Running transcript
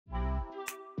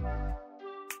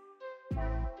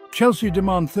Chelsea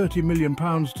demand £30 million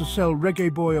to sell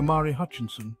reggae boy Omari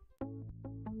Hutchinson.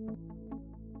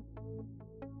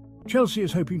 Chelsea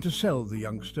is hoping to sell the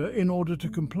youngster in order to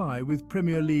comply with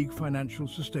Premier League financial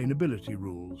sustainability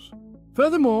rules.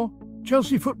 Furthermore,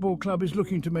 Chelsea Football Club is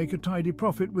looking to make a tidy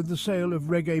profit with the sale of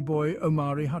reggae boy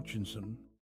Omari Hutchinson.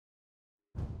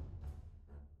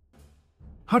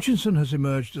 Hutchinson has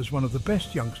emerged as one of the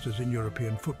best youngsters in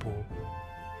European football.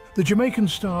 The Jamaican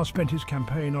star spent his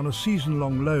campaign on a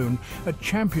season-long loan at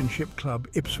Championship club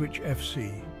Ipswich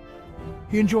FC.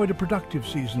 He enjoyed a productive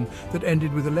season that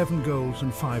ended with 11 goals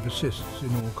and 5 assists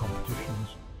in all competitions.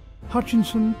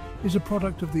 Hutchinson is a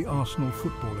product of the Arsenal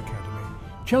Football Academy.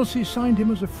 Chelsea signed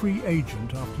him as a free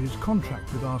agent after his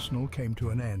contract with Arsenal came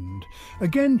to an end.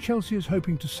 Again, Chelsea is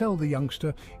hoping to sell the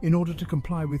youngster in order to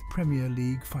comply with Premier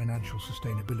League financial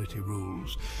sustainability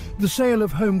rules. The sale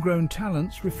of homegrown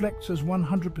talents reflects as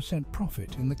 100%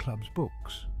 profit in the club's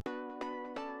books.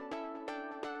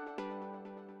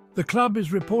 The club is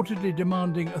reportedly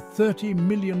demanding a £30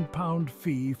 million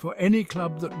fee for any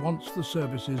club that wants the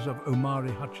services of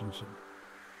Omari Hutchinson.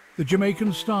 The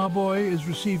Jamaican star boy is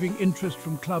receiving interest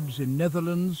from clubs in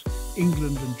Netherlands,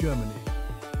 England and Germany.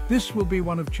 This will be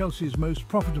one of Chelsea's most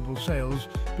profitable sales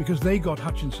because they got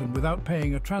Hutchinson without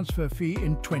paying a transfer fee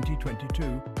in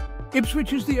 2022.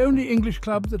 Ipswich is the only English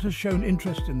club that has shown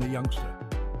interest in the youngster.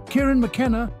 Kieran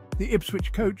McKenna, the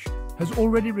Ipswich coach, has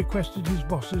already requested his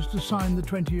bosses to sign the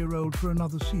 20-year-old for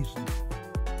another season.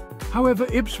 However,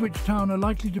 Ipswich Town are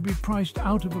likely to be priced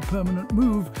out of a permanent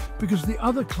move because the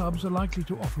other clubs are likely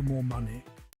to offer more money.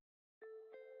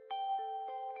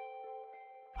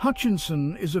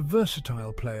 Hutchinson is a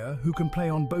versatile player who can play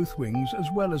on both wings as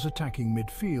well as attacking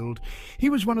midfield. He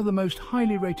was one of the most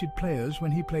highly rated players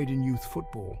when he played in youth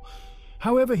football.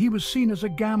 However, he was seen as a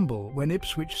gamble when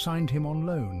Ipswich signed him on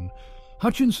loan.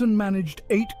 Hutchinson managed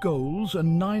 8 goals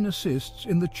and 9 assists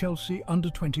in the Chelsea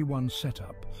under-21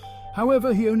 setup.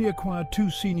 However, he only acquired 2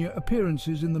 senior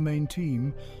appearances in the main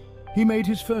team. He made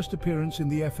his first appearance in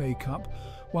the FA Cup,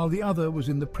 while the other was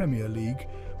in the Premier League,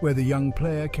 where the young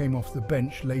player came off the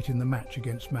bench late in the match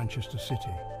against Manchester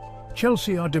City.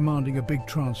 Chelsea are demanding a big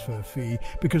transfer fee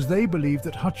because they believe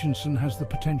that Hutchinson has the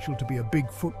potential to be a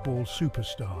big football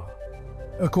superstar.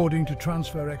 According to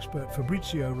transfer expert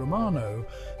Fabrizio Romano,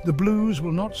 the Blues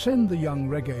will not send the young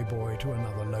reggae boy to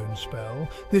another loan spell.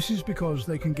 This is because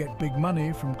they can get big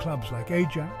money from clubs like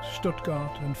Ajax,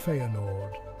 Stuttgart and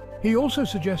Feyenoord. He also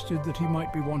suggested that he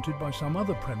might be wanted by some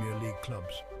other Premier League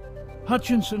clubs.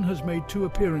 Hutchinson has made 2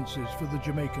 appearances for the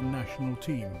Jamaican national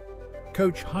team.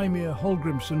 Coach Jaime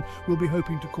Holgrimson will be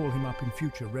hoping to call him up in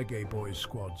future Reggae Boys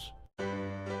squads.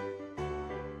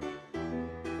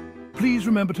 Please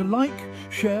remember to like,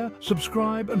 share,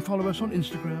 subscribe and follow us on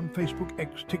Instagram, Facebook,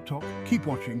 X, TikTok. Keep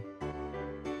watching.